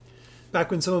Back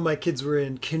when some of my kids were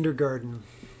in kindergarten,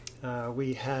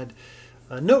 we had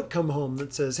a note come home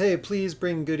that says, "Hey, please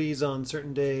bring goodies on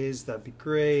certain days. That'd be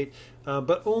great,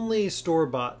 but only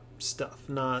store-bought stuff,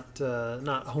 not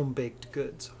home-baked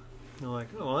goods." And I'm like,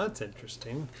 "Oh, well, that's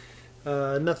interesting.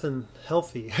 Nothing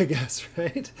healthy, I guess,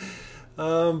 right?"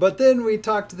 But then we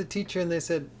talked to the teacher, and they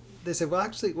said, "Well,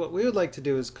 actually, what we would like to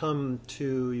do is come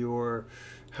to your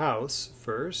house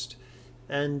first."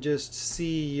 And just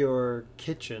see your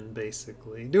kitchen,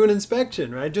 basically. Do an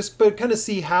inspection, right? But kind of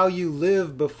see how you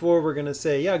live before we're going to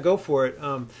say, yeah, go for it.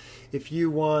 If you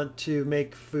want to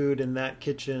make food in that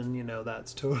kitchen,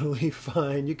 that's totally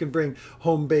fine. You can bring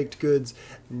home-baked goods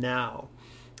now.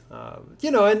 I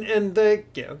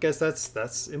guess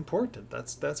that's important.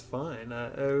 That's fine.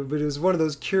 But it was one of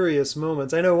those curious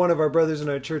moments. I know one of our brothers in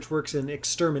our church works in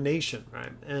extermination,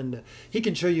 right? And he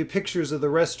can show you pictures of the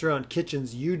restaurant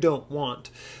kitchens you don't want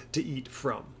to eat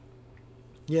from.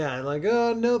 Yeah, like,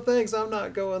 oh, no thanks, I'm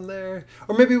not going there.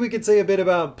 Or maybe we could say a bit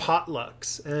about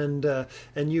potlucks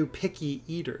and you picky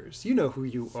eaters. You know who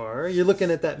you are. You're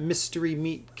looking at that mystery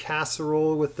meat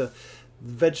casserole with the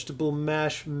vegetable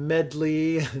mash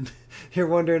medley, and you're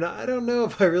wondering, I don't know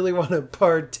if I really want to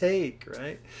partake,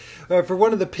 right? For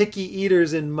one of the picky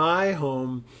eaters in my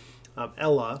home,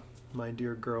 Ella, my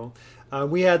dear girl,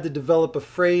 we had to develop a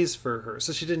phrase for her,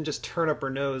 so she didn't just turn up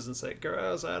her nose and say,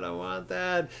 "Gross, I don't want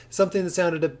that." Something that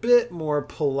sounded a bit more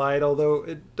polite, although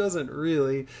it doesn't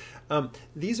really.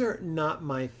 These are not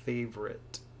my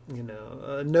favorite.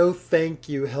 No thank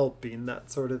you helping, that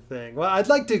sort of thing. Well, I'd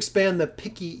like to expand the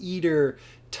picky eater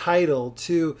title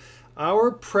to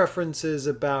our preferences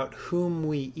about whom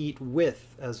we eat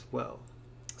with as well.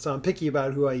 So I'm picky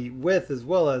about who I eat with as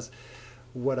well as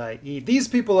what I eat. These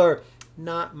people are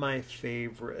not my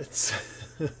favorites.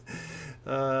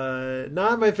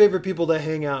 Not my favorite people to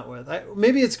hang out with.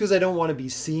 Maybe it's because I don't want to be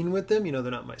seen with them.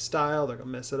 They're not my style. They're going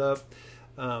to mess it up.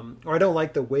 Or I don't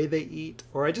like the way they eat,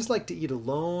 or I just like to eat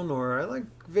alone, or I like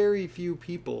very few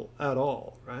people at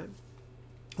all, right?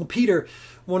 Well, Peter,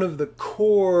 one of the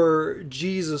core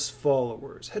Jesus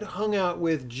followers, had hung out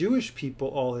with Jewish people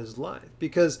all his life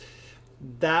because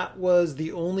that was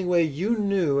the only way you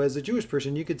knew as a Jewish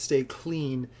person you could stay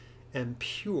clean and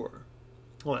pure.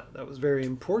 Well, that was very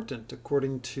important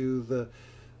according to the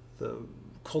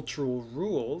cultural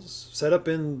rules set up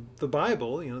in the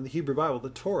Bible, the Hebrew Bible, the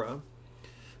Torah.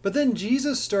 But then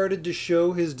Jesus started to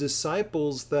show his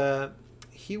disciples that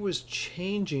he was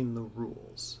changing the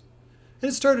rules.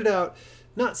 And it started out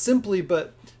not simply,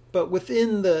 but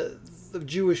within the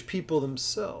Jewish people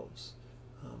themselves.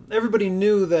 Everybody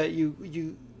knew that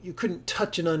you couldn't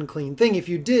touch an unclean thing. If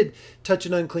you did touch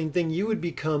an unclean thing, you would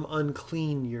become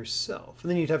unclean yourself.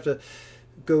 And then you'd have to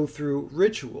go through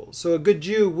rituals. So a good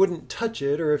Jew wouldn't touch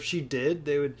it, or if she did,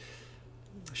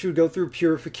 she would go through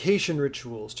purification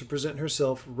rituals to present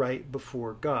herself right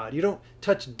before God. You don't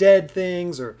touch dead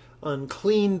things or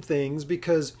unclean things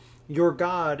because your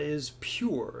God is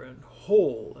pure and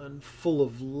whole and full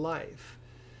of life.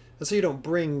 And so you don't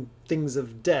bring things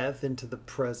of death into the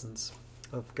presence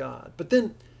of God. But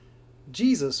then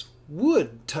Jesus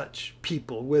would touch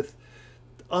people with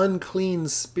unclean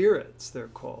spirits, they're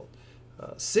called,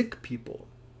 sick people,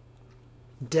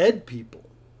 dead people.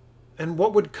 And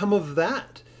what would come of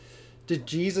that? Did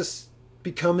Jesus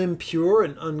become impure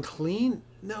and unclean?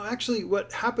 No, actually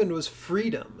what happened was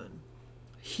freedom and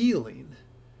healing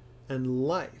and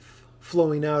life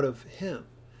flowing out of him.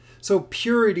 So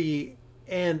purity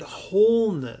and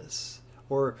wholeness,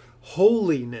 or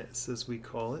holiness as we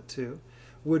call it too,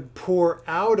 would pour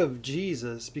out of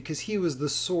Jesus because he was the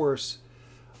source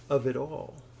of it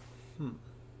all.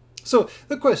 So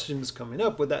the question is coming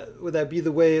up, would that be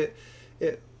the way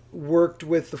it worked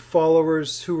with the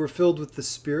followers who were filled with the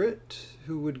Spirit,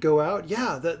 who would go out?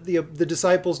 Yeah, the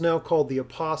disciples, now called the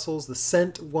apostles, the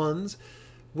sent ones,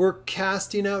 were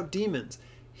casting out demons,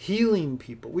 healing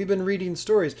people. We've been reading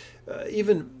stories,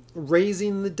 even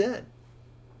raising the dead.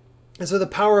 And so the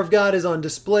power of God is on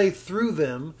display through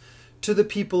them to the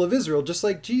people of Israel, just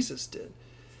like Jesus did.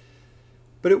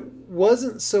 But it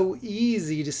wasn't so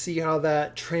easy to see how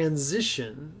that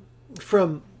transition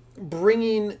from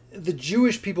bringing the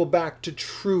Jewish people back to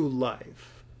true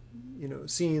life,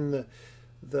 seeing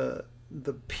the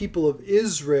people of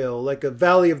Israel like a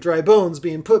valley of dry bones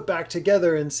being put back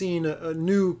together and seeing a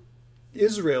new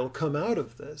Israel come out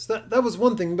of this. That was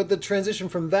one thing, but the transition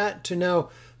from that to now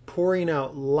pouring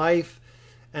out life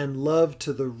and love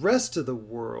to the rest of the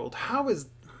world, how is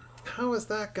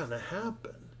that going to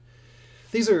happen?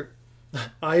 These are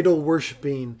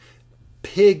idol-worshiping,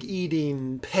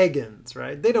 pig-eating pagans,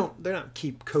 right? They don't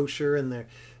keep kosher, and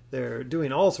They're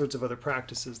doing all sorts of other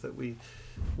practices that we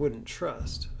wouldn't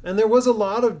trust. And there was a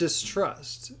lot of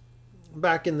distrust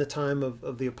back in the time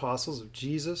of the apostles, of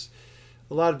Jesus.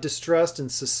 A lot of distrust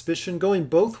and suspicion going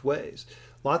both ways.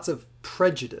 Lots of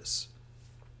prejudice.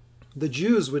 The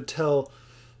Jews would tell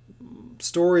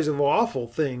stories of awful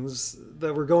things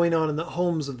that were going on in the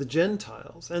homes of the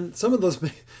Gentiles. And some of those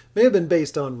may have been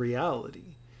based on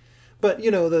reality. But,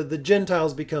 the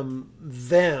Gentiles become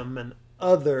them and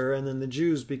other, and then the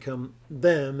Jews become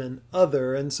them and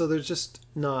other. And so there's just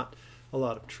not a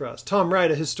lot of trust. Tom Wright,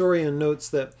 a historian, notes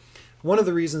that one of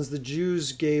the reasons the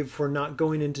Jews gave for not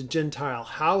going into Gentile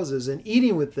houses and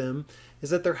eating with them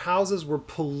is that their houses were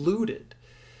polluted.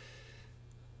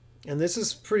 And this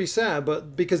is pretty sad,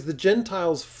 but because the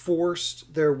Gentiles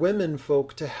forced their women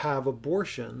folk to have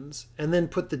abortions and then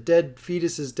put the dead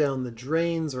fetuses down the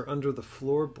drains or under the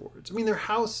floorboards. I mean, their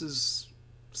houses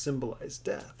symbolize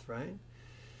death, right?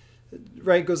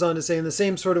 Wright goes on to say, in the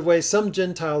same sort of way, some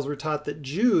Gentiles were taught that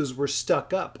Jews were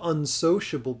stuck up,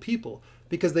 unsociable people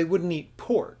because they wouldn't eat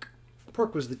pork.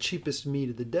 Pork was the cheapest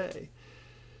meat of the day.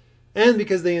 And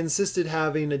because they insisted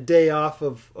having a day off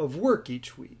of work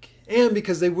each week. And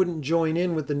because they wouldn't join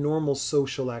in with the normal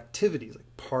social activities, like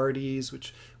parties,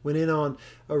 which went in on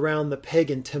around the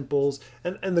pagan temples,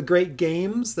 and the great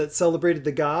games that celebrated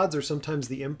the gods or sometimes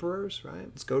the emperors, right?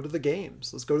 Let's go to the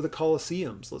games. Let's go to the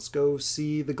Colosseums. Let's go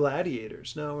see the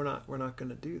gladiators. No, we're not going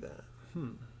to do that.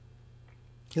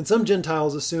 And some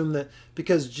Gentiles assume that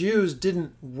because Jews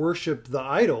didn't worship the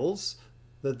idols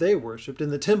that they worshipped in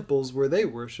the temples where they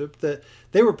worshipped, that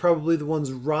they were probably the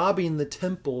ones robbing the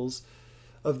temples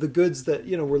of the goods that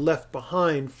were left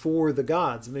behind for the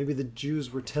gods. Maybe the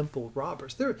Jews were temple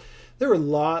robbers. There were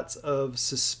lots of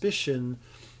suspicion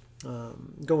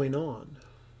going on.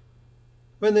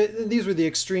 These were the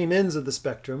extreme ends of the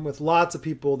spectrum, with lots of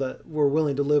people that were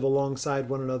willing to live alongside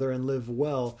one another and live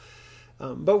well.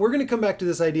 But we're going to come back to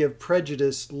this idea of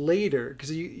prejudice later,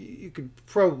 because you could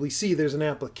probably see there's an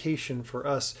application for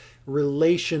us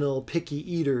relational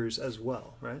picky eaters as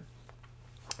well, right?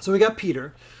 So we got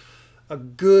Peter, a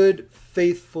good,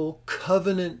 faithful,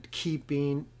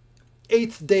 covenant-keeping,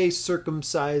 eighth-day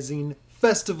circumcising,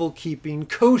 festival-keeping,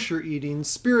 kosher-eating,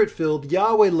 spirit-filled,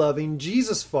 Yahweh-loving,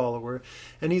 Jesus follower,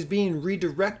 and he's being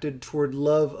redirected toward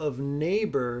love of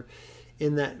neighbor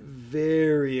in that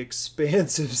very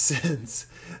expansive sense,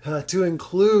 to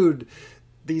include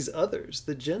these others,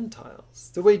 the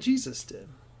Gentiles, the way Jesus did.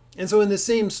 And so in the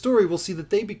same story, we'll see that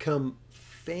they become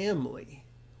family.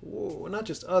 Whoa, not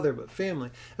just other, but family.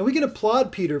 And we can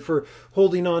applaud Peter for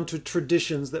holding on to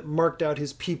traditions that marked out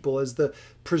his people as the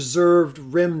preserved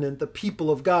remnant, the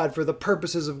people of God, for the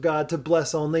purposes of God to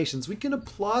bless all nations. We can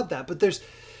applaud that, but there's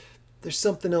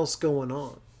something else going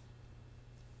on.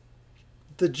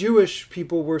 The Jewish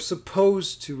people were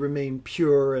supposed to remain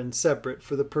pure and separate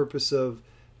for the purpose of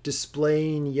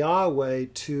displaying Yahweh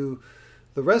to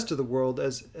the rest of the world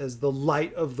as the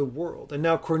light of the world. And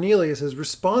now Cornelius has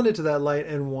responded to that light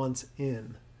and wants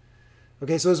in.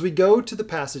 Okay, so as we go to the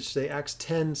passage today, Acts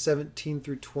 10, 17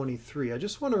 through 23, I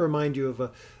just want to remind you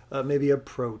of maybe a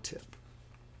pro tip.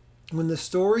 When the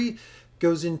story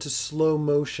goes into slow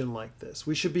motion like this,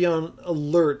 we should be on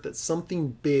alert that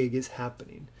something big is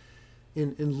happening.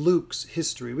 In Luke's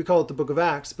history, we call it the book of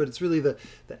Acts, but it's really the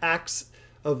acts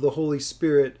of the Holy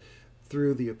Spirit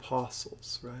through the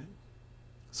apostles, right?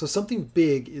 So something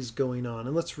big is going on.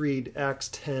 And let's read Acts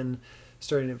 10,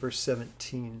 starting at verse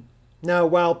 17. Now,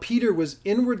 while Peter was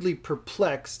inwardly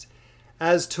perplexed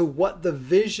as to what the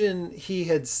vision he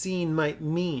had seen might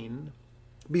mean,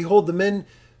 behold, the men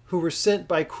who were sent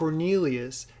by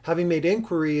Cornelius, having made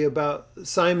inquiry about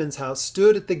Simon's house,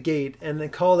 stood at the gate, and they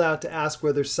called out to ask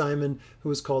whether Simon, who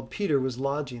was called Peter, was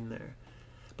lodging there.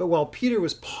 But while Peter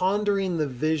was pondering the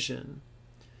vision,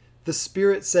 the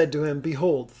Spirit said to him,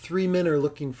 Behold, 3 men are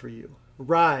looking for you.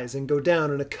 Rise and go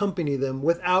down and accompany them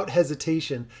without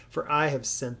hesitation, for I have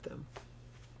sent them.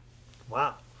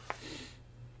 Wow.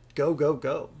 Go, go,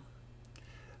 go.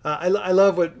 I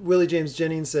love what Willie James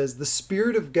Jennings says. The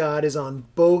Spirit of God is on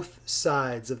both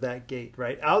sides of that gate,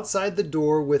 right? Outside the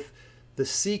door with the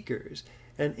seekers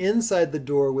and inside the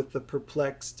door with the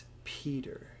perplexed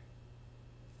Peter.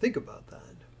 Think about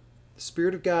that. The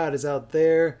Spirit of God is out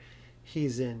there.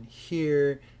 He's in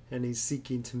here, and he's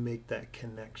seeking to make that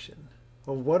connection.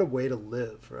 Well, what a way to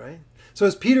live, right? So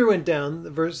as Peter went down, the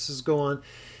verses go on,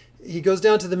 he goes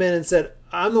down to the men and said,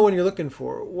 I'm the one you're looking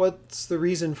for. What's the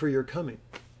reason for your coming?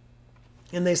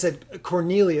 And they said,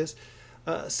 Cornelius,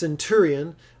 a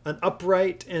centurion, an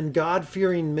upright and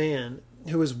God-fearing man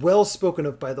who is well spoken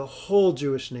of by the whole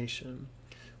Jewish nation,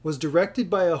 was directed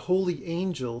by a holy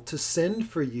angel to send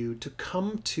for you to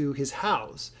come to his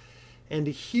house and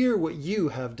to hear what you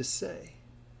have to say.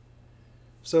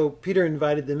 So Peter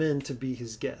invited them in to be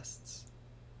his guests.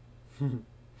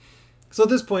 So at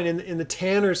this point in the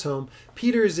tanner's home,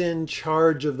 Peter's in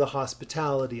charge of the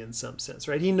hospitality in some sense,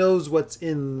 right? He knows what's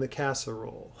in the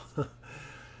casserole.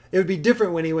 It would be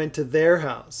different when he went to their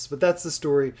house, but that's the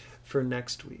story for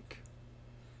next week.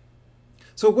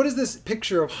 So what is this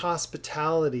picture of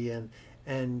hospitality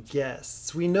and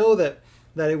guests? We know that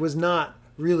it was not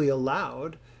really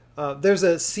allowed. There's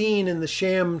a scene in the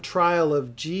sham trial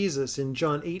of Jesus in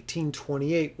John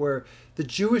 18:28 where the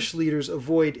Jewish leaders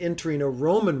avoid entering a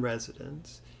Roman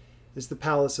residence, is the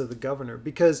palace of the governor,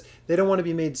 because they don't want to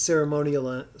be made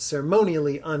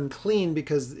ceremonially unclean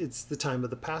because it's the time of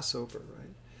the Passover, right?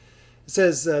 It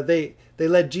says they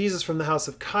led Jesus from the house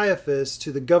of Caiaphas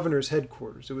to the governor's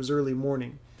headquarters. It was early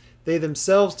morning. They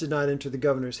themselves did not enter the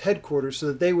governor's headquarters so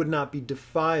that they would not be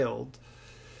defiled,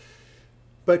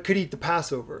 but could eat the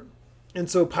Passover. And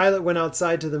so Pilate went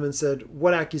outside to them and said,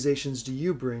 "What accusations do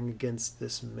you bring against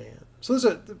this man?" So this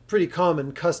is a pretty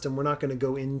common custom. We're not going to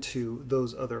go into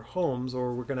those other homes,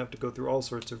 or we're going to have to go through all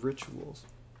sorts of rituals.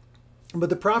 But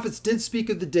the prophets did speak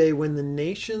of the day when the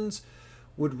nations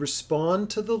would respond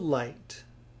to the light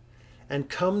and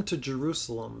come to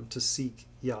Jerusalem to seek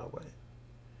Yahweh.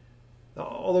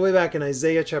 All the way back in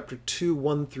Isaiah chapter 2,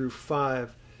 1 through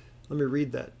 5, let me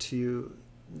read that to you.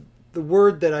 The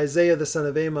word that Isaiah the son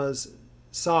of Amoz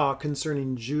saw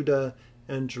concerning Judah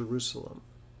and Jerusalem.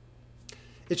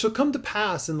 It shall come to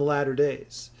pass in the latter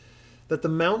days that the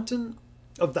mountain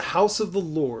of the house of the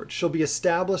Lord shall be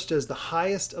established as the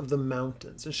highest of the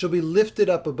mountains, and shall be lifted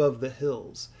up above the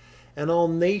hills, and all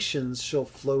nations shall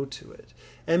flow to it.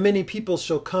 And many people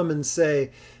shall come and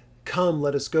say, "Come,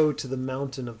 let us go to the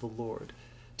mountain of the Lord,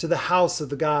 to the house of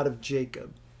the God of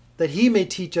Jacob, that he may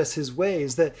teach us his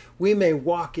ways, that we may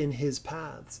walk in his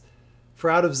paths. For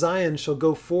out of Zion shall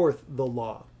go forth the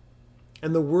law,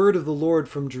 and the word of the Lord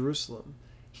from Jerusalem.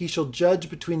 He shall judge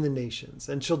between the nations,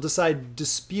 and shall decide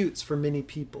disputes for many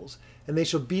peoples. And they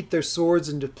shall beat their swords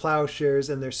into plowshares,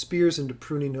 and their spears into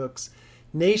pruning hooks.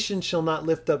 Nation shall not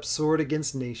lift up sword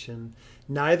against nation,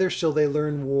 neither shall they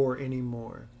learn war any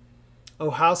more. O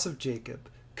house of Jacob,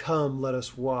 come, let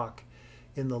us walk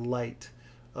in the light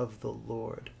of the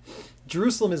Lord."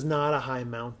 Jerusalem is not a high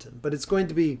mountain, but it's going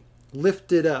to be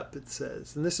lifted up, it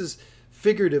says. And this is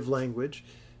figurative language,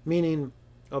 meaning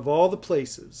of all the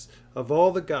places, of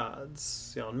all the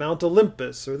gods, Mount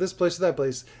Olympus, or this place or that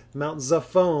place, Mount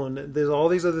Zaphon, there's all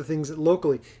these other things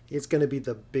locally. It's going to be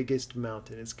the biggest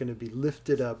mountain. It's going to be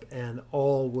lifted up, and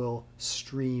all will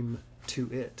stream to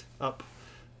it, up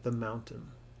the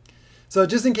mountain. So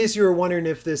just in case you were wondering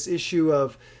if this issue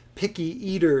of picky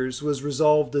eaters was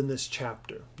resolved in this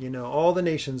chapter, all the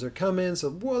nations are coming, so,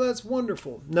 well, that's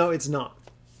wonderful. No, it's not.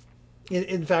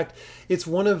 In fact, it's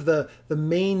one of the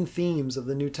main themes of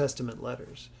the New Testament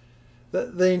letters.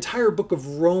 The entire book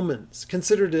of Romans,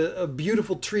 considered a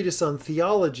beautiful treatise on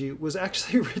theology, was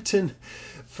actually written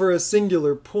for a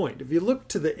singular point. If you look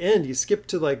to the end, you skip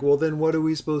to well, then what are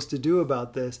we supposed to do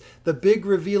about this? The big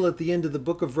reveal at the end of the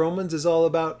book of Romans is all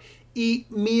about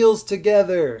eat meals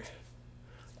together.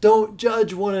 Don't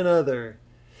judge one another.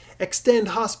 Extend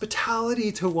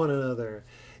hospitality to one another.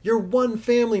 You're one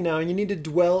family now, and you need to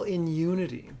dwell in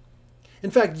unity. In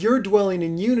fact, your dwelling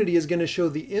in unity is going to show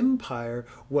the empire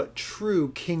what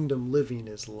true kingdom living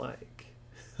is like.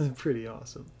 Pretty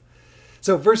awesome.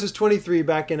 So verses 23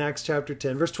 back in Acts chapter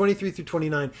 10, verse 23 through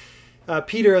 29,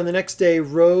 Peter on the next day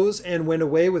rose and went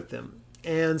away with them,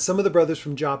 and some of the brothers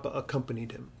from Joppa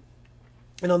accompanied him.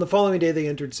 And on the following day they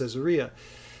entered Caesarea.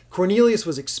 Cornelius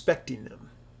was expecting them,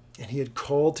 and he had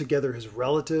called together his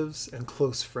relatives and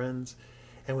close friends.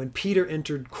 And when Peter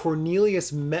entered,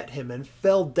 Cornelius met him and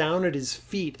fell down at his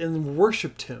feet and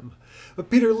worshipped him.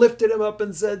 But Peter lifted him up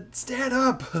and said, "Stand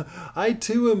up! I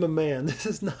too am a man. This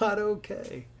is not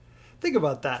okay." Think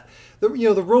about that. The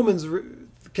Romans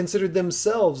considered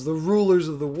themselves the rulers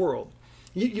of the world.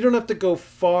 You don't have to go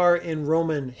far in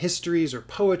Roman histories or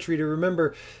poetry to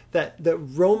remember that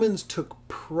Romans took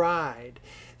pride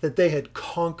that they had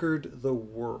conquered the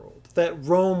world, that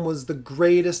Rome was the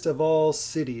greatest of all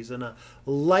cities and a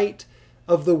light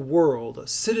of the world, a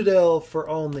citadel for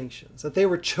all nations, that they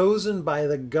were chosen by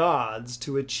the gods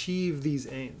to achieve these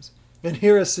aims. And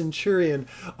here a centurion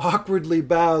awkwardly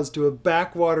bows to a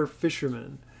backwater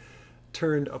fisherman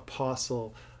turned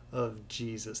apostle of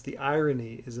Jesus. The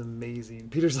irony is amazing.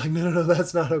 Peter's like, no,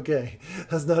 that's not okay.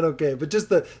 That's not okay. But just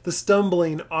the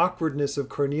stumbling awkwardness of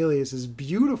Cornelius is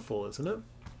beautiful, isn't it?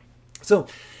 So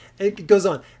It goes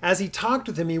on. As he talked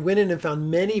with him, he went in and found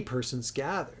many persons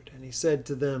gathered. And he said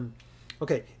to them,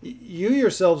 okay, you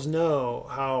yourselves know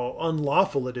how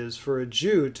unlawful it is for a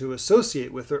Jew to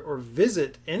associate with or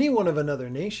visit anyone of another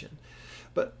nation.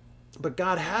 But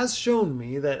God has shown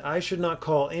me that I should not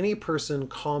call any person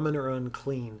common or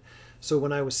unclean. So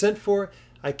when I was sent for,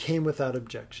 I came without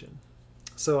objection.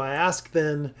 So I ask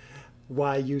then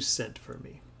why you sent for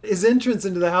me. His entrance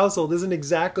into the household isn't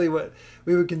exactly what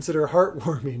we would consider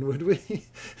heartwarming, would we?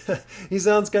 He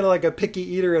sounds kind of like a picky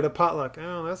eater at a potluck.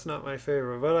 Oh, that's not my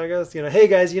favorite, but I guess, hey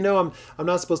guys, I'm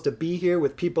not supposed to be here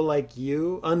with people like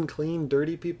you, unclean,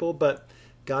 dirty people, but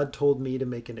God told me to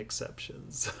make an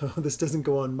exception. So this doesn't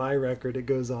go on my record, it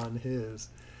goes on his.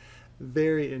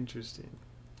 Very interesting.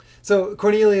 So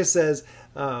Cornelius says,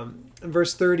 in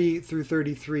verse 30 through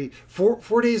 33,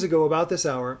 4 days ago, about this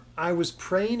hour, I was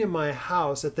praying in my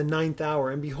house at the 9th hour,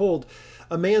 and behold,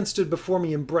 a man stood before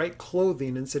me in bright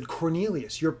clothing and said,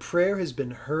 Cornelius, your prayer has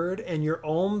been heard, and your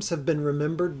alms have been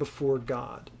remembered before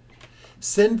God.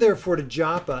 Send therefore to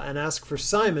Joppa and ask for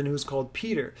Simon, who is called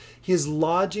Peter. He is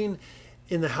lodging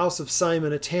in the house of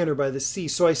Simon, a tanner by the sea.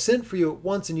 So I sent for you at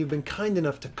once, and you've been kind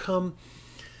enough to come.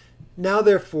 Now,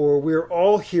 therefore, we are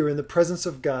all here in the presence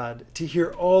of God to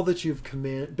hear all that you've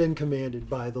been commanded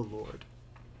by the Lord.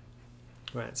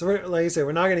 Right. So, like I said,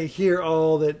 we're not going to hear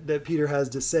all that Peter has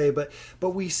to say, but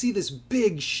we see this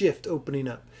big shift opening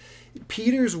up.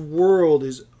 Peter's world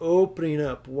is opening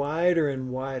up wider and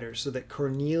wider so that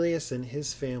Cornelius and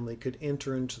his family could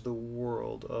enter into the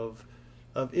world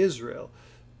of Israel,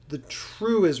 the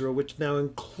true Israel, which now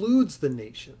includes the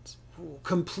nations,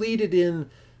 completed in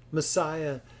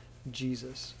Messiah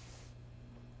Jesus.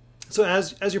 So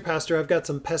as your pastor, I've got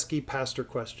some pesky pastor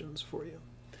questions for you.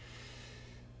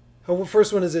 The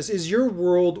first one is this: is your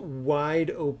world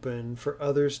wide open for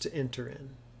others to enter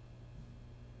in?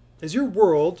 Is your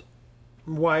world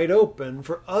wide open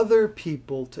for other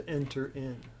people to enter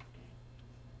in?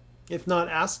 If not,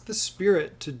 ask the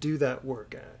Spirit to do that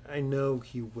work. I know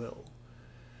He will.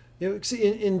 See,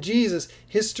 in Jesus,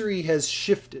 history has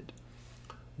shifted.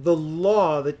 The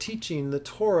law, the teaching, the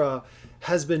Torah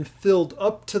has been filled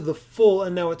up to the full,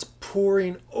 and now it's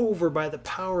pouring over by the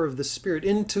power of the Spirit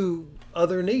into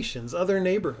other nations, other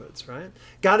neighborhoods, right?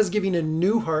 God is giving a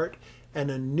new heart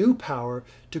and a new power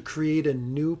to create a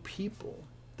new people,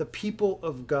 the people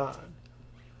of God.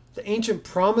 The ancient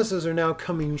promises are now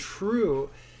coming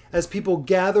true as people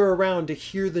gather around to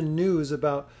hear the news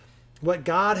about what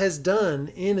God has done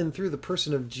in and through the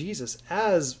person of Jesus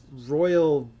as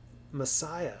royal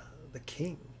Messiah, the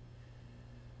King.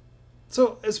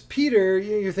 So as Peter,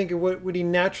 you're thinking, what would he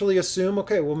naturally assume?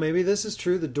 Okay, well, maybe this is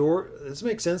true. This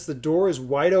makes sense. The door is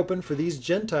wide open for these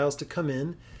Gentiles to come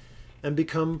in and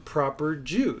become proper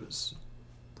Jews,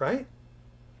 right?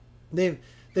 They've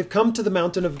come to the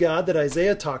mountain of God that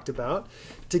Isaiah talked about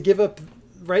to give up,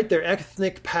 right, their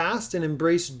ethnic past and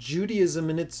embrace Judaism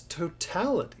in its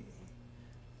totality.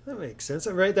 That makes sense,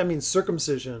 right? That means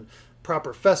circumcision,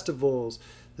 proper festivals,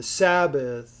 the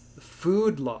Sabbath, the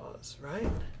food laws,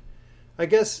 right? I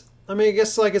guess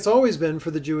like it's always been for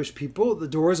the Jewish people, the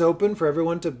door is open for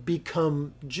everyone to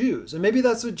become Jews. And maybe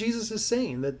that's what Jesus is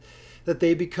saying, that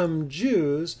they become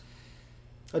Jews,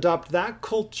 adopt that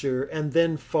culture, and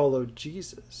then follow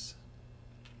Jesus.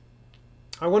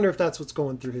 I wonder if that's what's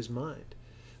going through his mind.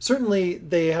 Certainly,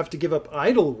 they have to give up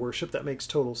idol worship. That makes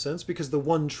total sense because the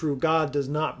one true God does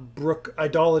not brook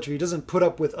idolatry. He doesn't put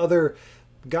up with other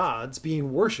gods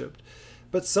being worshipped.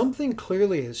 But something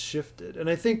clearly has shifted. And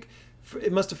I think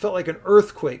it must have felt like an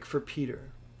earthquake for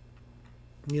Peter.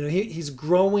 He's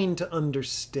growing to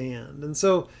understand. And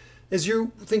so as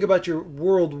you think about your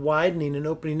world widening and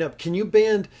opening up, can you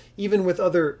band even with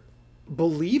other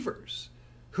believers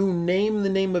who name the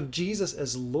name of Jesus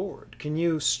as Lord? Can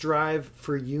you strive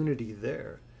for unity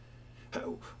there?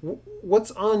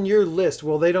 What's on your list?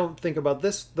 Well, they don't think about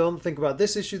this. They don't think about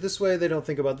this issue this way. They don't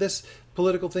think about this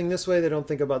political thing this way. They don't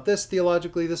think about this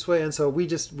theologically this way. And so we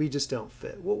just don't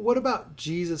fit. Well, what about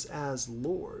Jesus as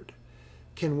Lord?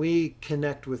 Can we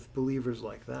connect with believers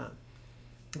like that?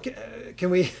 Can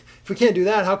we, if we can't do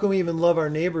that, how can we even love our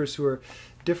neighbors who are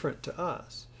different to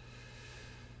us?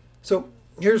 So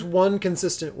here's one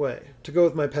consistent way to go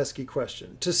with my pesky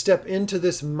question, to step into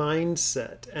this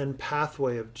mindset and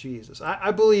pathway of Jesus.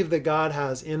 I believe that God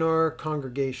has in our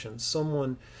congregation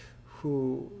someone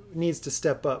who needs to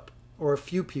step up, or a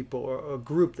few people, or a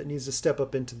group that needs to step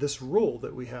up into this role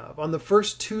that we have. On the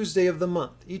first Tuesday of the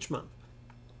month, each month,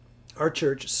 our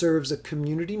church serves a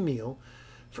community meal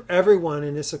for everyone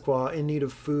in Issaquah in need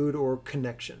of food or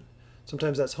connection.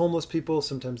 Sometimes that's homeless people,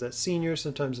 sometimes that's seniors,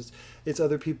 sometimes it's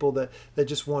other people that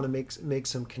just want to make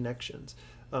some connections.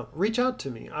 Reach out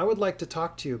to me. I would like to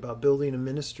talk to you about building a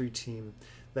ministry team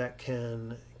that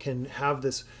can have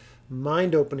this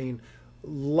mind-opening,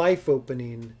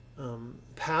 life-opening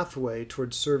pathway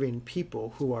towards serving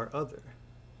people who are other.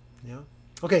 Yeah.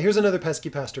 Okay, here's another pesky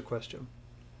pastor question.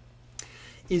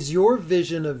 Is your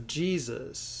vision of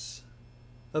Jesus,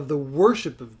 of the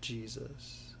worship of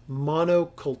Jesus,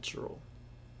 monocultural?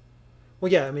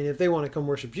 Well, yeah, I mean, if they want to come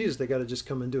worship Jesus, they got to just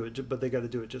come and do it, but they got to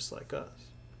do it just like us.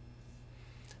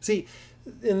 See,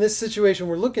 in this situation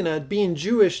we're looking at, being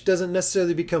Jewish doesn't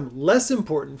necessarily become less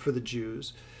important for the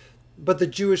Jews, but the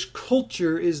Jewish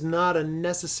culture is not a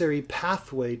necessary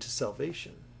pathway to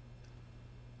salvation.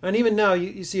 And even now,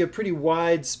 you see a pretty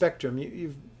wide spectrum.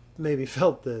 You've maybe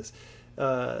felt this.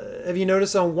 Have you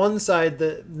noticed on one side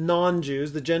the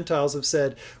non-Jews, the Gentiles, have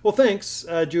said, well, thanks,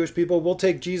 Jewish people, we'll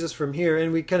take Jesus from here,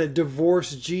 and we kind of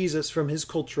divorce Jesus from his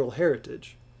cultural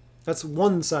heritage. That's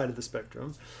one side of the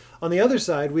spectrum. On the other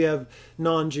side, we have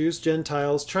non-Jews,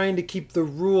 Gentiles, trying to keep the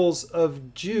rules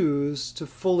of Jews to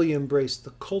fully embrace the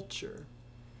culture.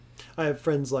 I have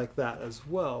friends like that as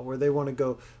well, where they want to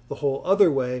go the whole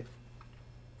other way.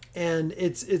 And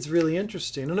it's really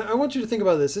interesting. And I want you to think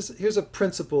about this. Here's a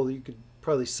principle that you could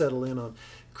probably settle in on.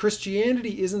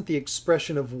 Christianity isn't the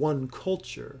expression of one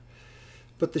culture,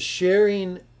 but the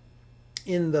sharing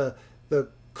in the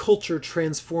culture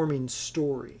transforming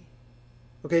story.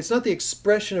 Okay, it's not the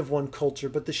expression of one culture,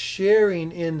 but the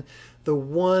sharing in the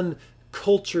one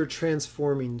culture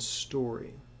transforming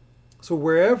story. So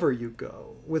wherever you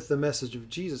go with the message of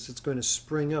Jesus, it's going to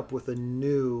spring up with a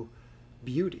new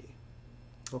beauty.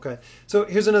 Okay, so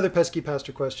here's another pesky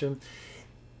pastor question.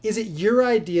 Is it your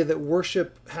idea that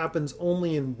worship happens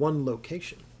only in one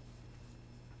location?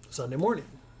 Sunday morning,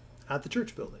 at the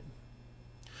church building.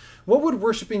 What would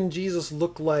worshiping Jesus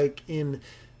look like in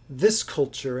this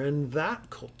culture and that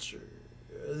culture,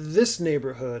 this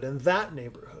neighborhood and that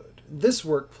neighborhood, this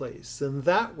workplace and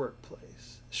that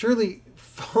workplace? Surely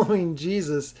following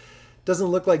Jesus doesn't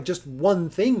look like just one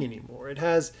thing anymore. It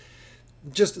has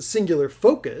just a singular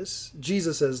focus,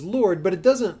 Jesus as Lord, but it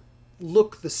doesn't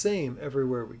look the same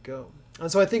everywhere we go.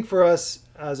 And so I think for us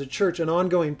as a church, an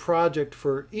ongoing project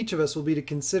for each of us will be to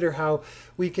consider how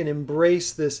we can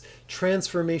embrace this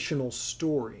transformational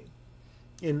story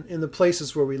in the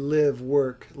places where we live,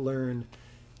 work, learn,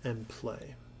 and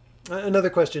play. Another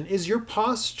question, is your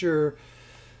posture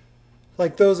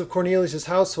like those of Cornelius'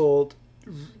 household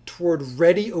toward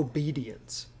ready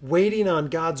obedience, waiting on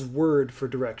God's word for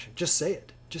direction? Just say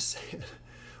it. Just say it.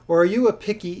 Or are you a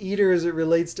picky eater as it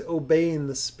relates to obeying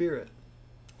the Spirit?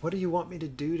 What do you want me to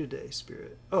do today,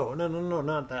 Spirit? Oh, no,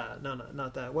 not that. No,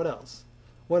 not that. What else?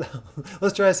 What else?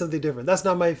 Let's try something different. That's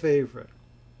not my favorite.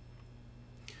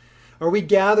 Are we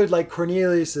gathered like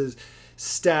Cornelius'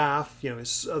 staff,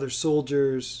 his other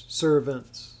soldiers,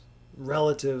 servants,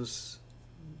 relatives,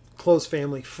 close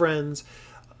family, friends?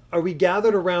 Are we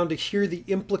gathered around to hear the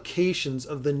implications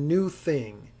of the new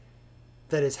thing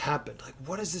that has happened? Like,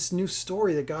 what is this new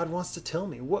story that God wants to tell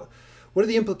me? What are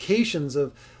the implications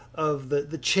of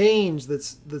the change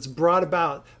that's brought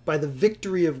about by the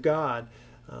victory of God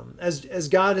as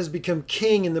God has become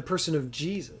king in the person of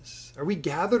Jesus? Are we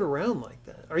gathered around like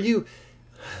that? Are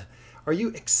you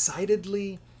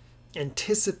excitedly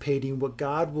anticipating what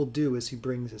God will do as he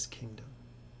brings his kingdom?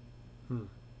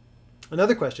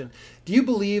 Another question, do you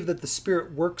believe that the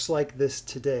Spirit works like this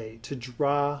today to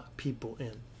draw people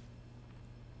in?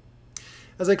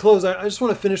 As I close, I just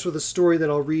want to finish with a story that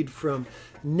I'll read from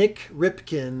Nick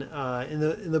Ripken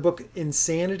in the book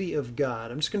Insanity of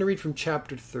God. I'm just going to read from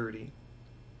chapter 30.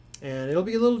 And it'll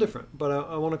be a little different, but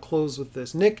I want to close with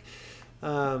this. Nick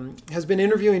has been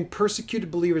interviewing persecuted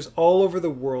believers all over the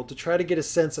world to try to get a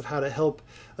sense of how to help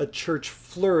a church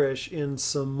flourish in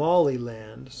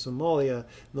Somaliland, Somalia,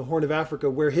 in the Horn of Africa,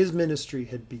 where his ministry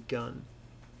had begun.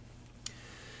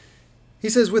 He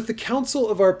says, with the counsel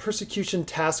of our persecution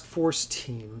task force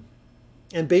team,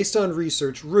 and based on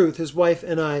research, Ruth, his wife,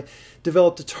 and I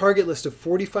developed a target list of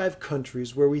 45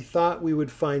 countries where we thought we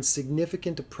would find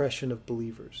significant oppression of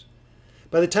believers.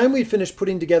 By the time we'd finished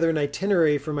putting together an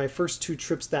itinerary for my first 2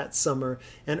 trips that summer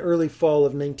and early fall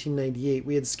of 1998,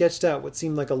 we had sketched out what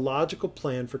seemed like a logical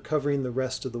plan for covering the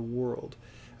rest of the world.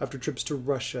 After trips to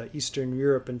Russia, Eastern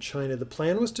Europe, and China, the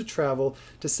plan was to travel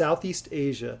to Southeast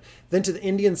Asia, then to the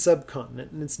Indian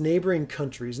subcontinent and its neighboring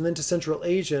countries, and then to Central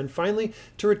Asia, and finally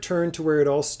to return to where it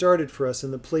all started for us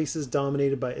in the places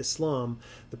dominated by Islam,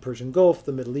 the Persian Gulf,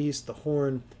 the Middle East, the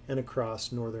Horn, and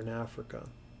across northern Africa.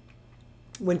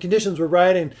 When conditions were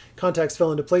right and contacts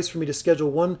fell into place for me to schedule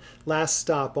one last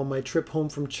stop on my trip home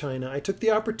from China, I took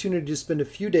the opportunity to spend a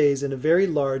few days in a very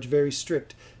large, very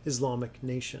strict Islamic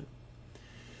nation.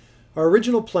 Our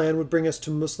original plan would bring us to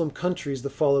Muslim countries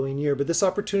the following year, but this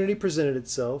opportunity presented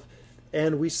itself,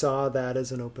 and we saw that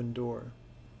as an open door.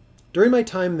 During my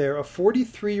time there, a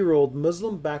 43-year-old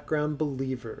Muslim background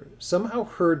believer somehow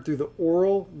heard through the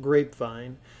oral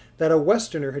grapevine that a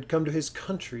Westerner had come to his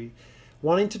country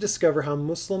wanting to discover how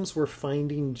Muslims were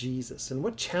finding Jesus and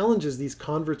what challenges these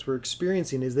converts were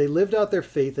experiencing as they lived out their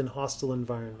faith in hostile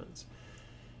environments.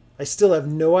 I still have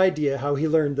no idea how he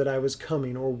learned that I was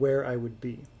coming or where I would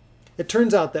be. It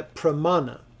turns out that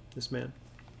Pramana, this man,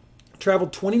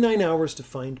 traveled 29 hours to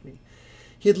find me.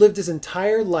 He had lived his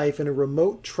entire life in a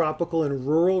remote, tropical, and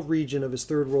rural region of his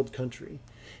third world country.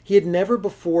 He had never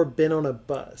before been on a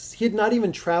bus. He had not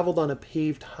even traveled on a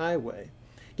paved highway.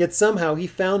 Yet somehow he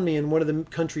found me in one of the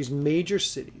country's major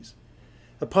cities.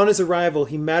 Upon his arrival,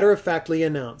 he matter-of-factly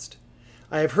announced,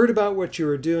 "I have heard about what you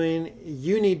are doing.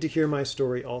 You need to hear my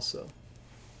story also."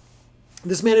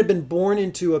 This man had been born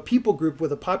into a people group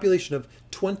with a population of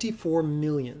 24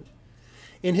 million.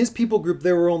 In his people group,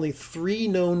 there were only 3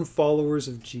 known followers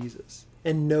of Jesus,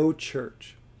 and no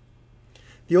church.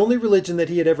 The only religion that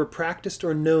he had ever practiced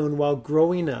or known while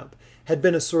growing up had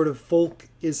been a sort of folk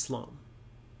Islam.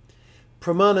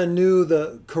 Pramana knew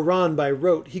the Quran by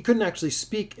rote. He couldn't actually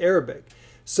speak Arabic.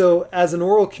 So as an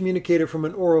oral communicator from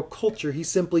an oral culture, he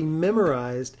simply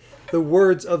memorized the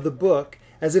words of the book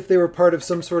as if they were part of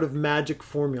some sort of magic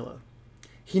formula.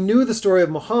 He knew the story of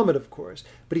Muhammad, of course,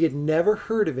 but he had never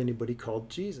heard of anybody called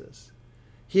Jesus.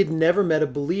 He had never met a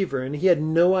believer, and he had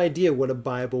no idea what a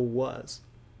Bible was.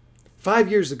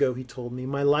 5 years ago, he told me,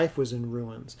 my life was in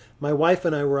ruins. My wife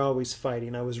and I were always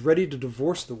fighting. I was ready to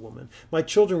divorce the woman. My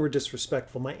children were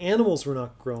disrespectful. My animals were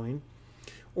not growing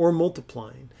or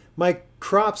multiplying. My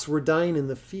crops were dying in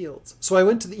the fields. So I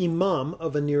went to the imam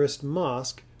of a nearest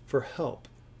mosque for help,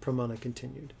 Pramana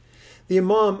continued. The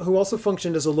imam, who also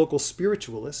functioned as a local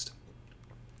spiritualist,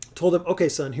 told him, "Okay,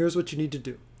 son, here's what you need to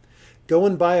do. Go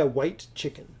and buy a white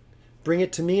chicken. Bring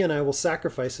it to me and I will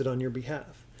sacrifice it on your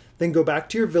behalf. Then go back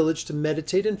to your village to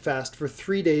meditate and fast for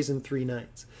 3 days and 3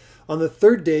 nights. On the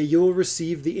 3rd day, you will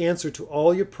receive the answer to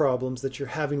all your problems that you're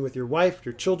having with your wife,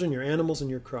 your children, your animals, and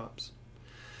your crops."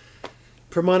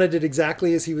 Pramana did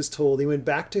exactly as he was told. He went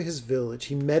back to his village.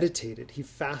 He meditated, he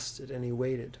fasted, and he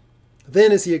waited.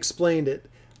 Then, as he explained it,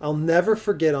 I'll never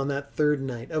forget on that 3rd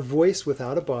night, a voice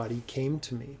without a body came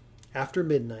to me. After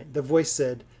midnight, the voice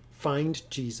said, "Find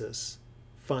Jesus,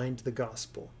 find the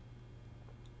gospel."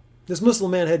 This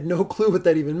Muslim man had no clue what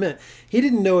that even meant. He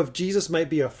didn't know if Jesus might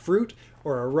be a fruit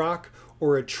or a rock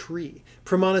or a tree.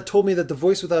 Pramana told me that the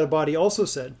voice without a body also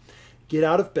said, "Get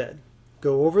out of bed,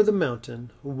 go over the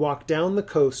mountain, walk down the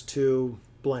coast to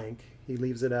blank," he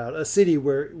leaves it out, a city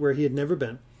where he had never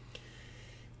been.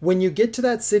 "When you get to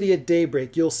that city at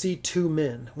daybreak, you'll see 2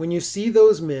 men. When you see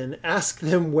those men, ask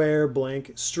them where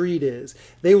blank street is.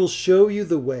 They will show you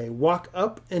the way. Walk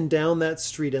up and down that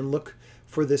street and look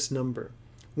for this number.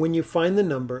 When you find the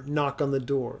number, knock on the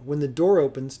door. When the door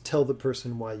opens, tell the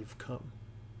person why you've come."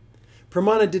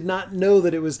 Pramana did not know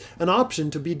that it was an option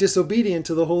to be disobedient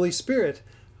to the Holy Spirit.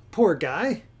 Poor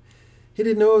guy. He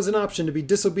didn't know it was an option to be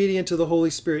disobedient to the Holy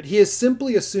Spirit. He has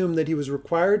simply assumed that he was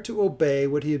required to obey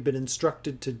what he had been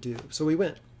instructed to do. So he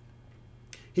went.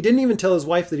 He didn't even tell his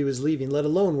wife that he was leaving, let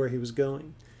alone where he was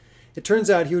going. It turns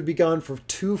out he would be gone for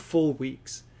 2 full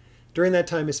weeks. During that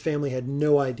time, his family had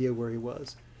no idea where he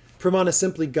was. Pramana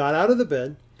simply got out of the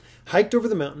bed, hiked over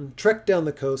the mountain, trekked down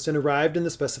the coast, and arrived in the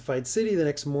specified city the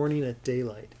next morning at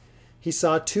daylight. He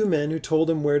saw 2 men who told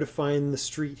him where to find the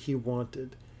street he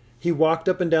wanted. He walked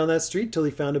up and down that street till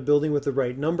he found a building with the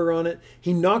right number on it.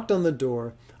 He knocked on the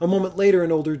door. A moment later,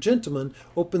 an older gentleman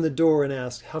opened the door and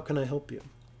asked, "How can I help you?"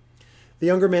 The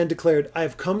younger man declared, "I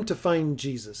have come to find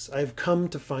Jesus. I have come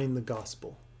to find the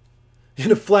gospel."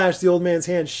 In a flash, the old man's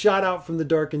hand shot out from the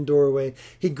darkened doorway.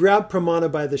 He grabbed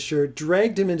Pramana by the shirt,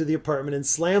 dragged him into the apartment, and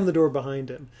slammed the door behind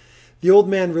him. The old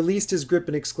man released his grip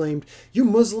and exclaimed, "You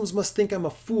Muslims must think I'm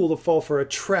a fool to fall for a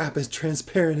trap as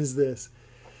transparent as this."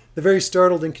 The very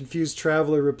startled and confused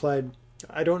traveler replied,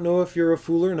 "I don't know if you're a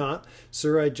fool or not,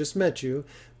 sir, I just met you,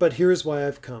 but here is why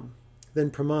I've come."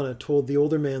 Then Pramana told the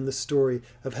older man the story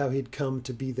of how he'd come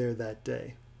to be there that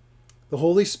day. The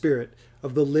Holy Spirit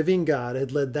of the living God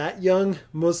had led that young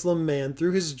Muslim man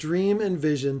through his dream and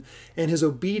vision and his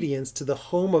obedience to the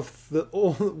home of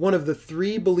one of the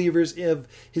 3 believers of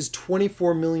his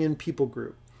 24 million people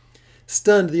group.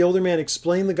 Stunned, the older man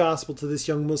explained the gospel to this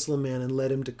young Muslim man and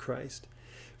led him to Christ.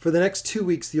 For the next 2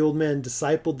 weeks, the old man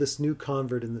discipled this new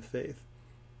convert in the faith.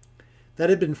 That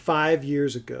had been 5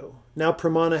 years ago. Now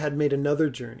Pramana had made another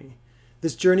journey.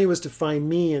 This journey was to find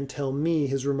me and tell me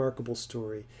his remarkable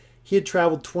story. He had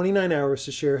traveled 29 hours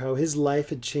to share how his life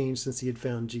had changed since he had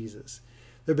found Jesus.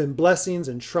 There had been blessings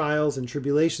and trials and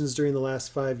tribulations during the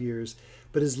last 5 years,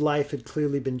 but his life had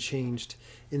clearly been changed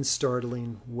in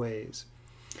startling ways.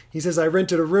 He says, I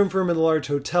rented a room for him in the large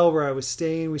hotel where I was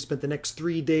staying. We spent the next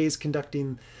 3 days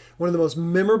conducting one of the most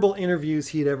memorable interviews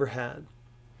he had ever had.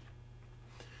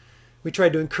 We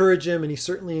tried to encourage him, and he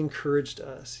certainly encouraged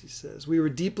us, he says. We were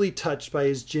deeply touched by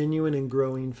his genuine and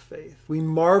growing faith. We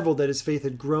marveled that his faith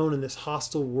had grown in this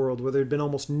hostile world where there had been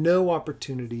almost no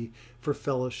opportunity for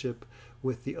fellowship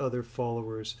with the other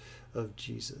followers of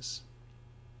Jesus.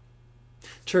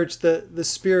 Church, the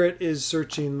Spirit is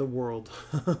searching the world,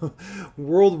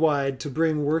 worldwide, to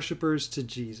bring worshipers to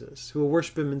Jesus, who will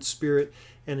worship him in spirit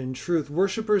and in truth,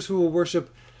 worshipers who will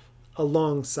worship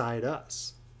alongside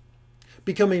us,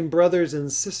 becoming brothers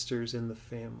and sisters in the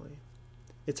family.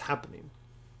 It's happening.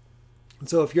 And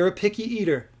so if you're a picky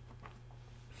eater,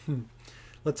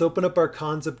 let's open up our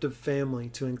concept of family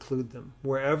to include them,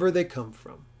 wherever they come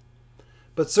from.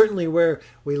 But certainly where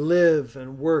we live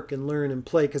and work and learn and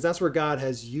play, because that's where God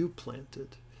has you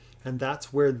planted. And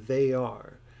that's where they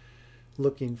are,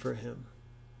 looking for him.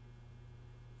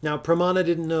 Now, Pramana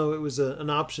didn't know it was an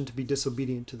option to be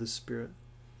disobedient to the Spirit.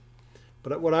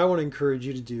 But what I want to encourage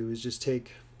you to do is just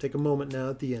take a moment now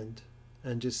at the end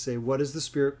and just say, what is the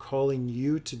Spirit calling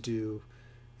you to do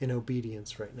in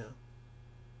obedience right now?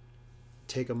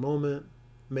 Take a moment,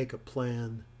 make a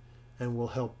plan, and we'll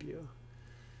help you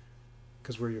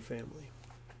because we're your family.